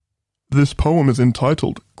This poem is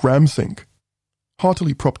entitled Gramsink.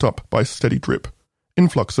 Heartily propped up by steady drip,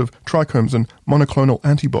 influx of trichomes and monoclonal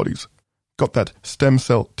antibodies. Got that stem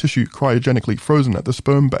cell tissue cryogenically frozen at the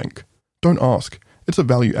sperm bank. Don't ask, it's a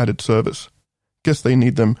value-added service. Guess they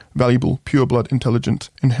need them valuable pure blood intelligence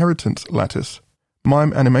inheritance lattice.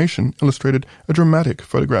 Mime animation illustrated a dramatic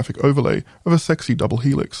photographic overlay of a sexy double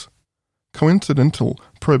helix. Coincidental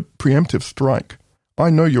preemptive strike. I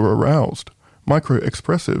know you're aroused.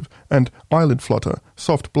 Micro-expressive and eyelid flutter,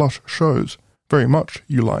 soft blush shows. Very much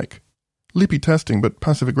you like. Lippy testing but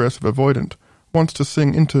passive-aggressive avoidant. Wants to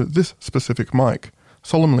sing into this specific mic.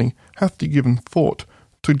 Solemnly hath thee given thought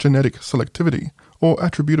to genetic selectivity or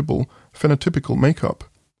attributable phenotypical makeup.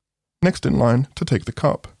 Next in line to take the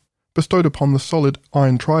cup. Bestowed upon the solid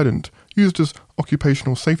iron trident, used as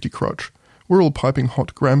occupational safety crutch. We're all piping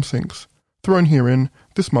hot Gramsinks. Thrown herein,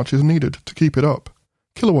 this much is needed to keep it up.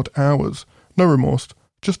 Kilowatt hours, no remorse,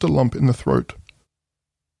 just a lump in the throat.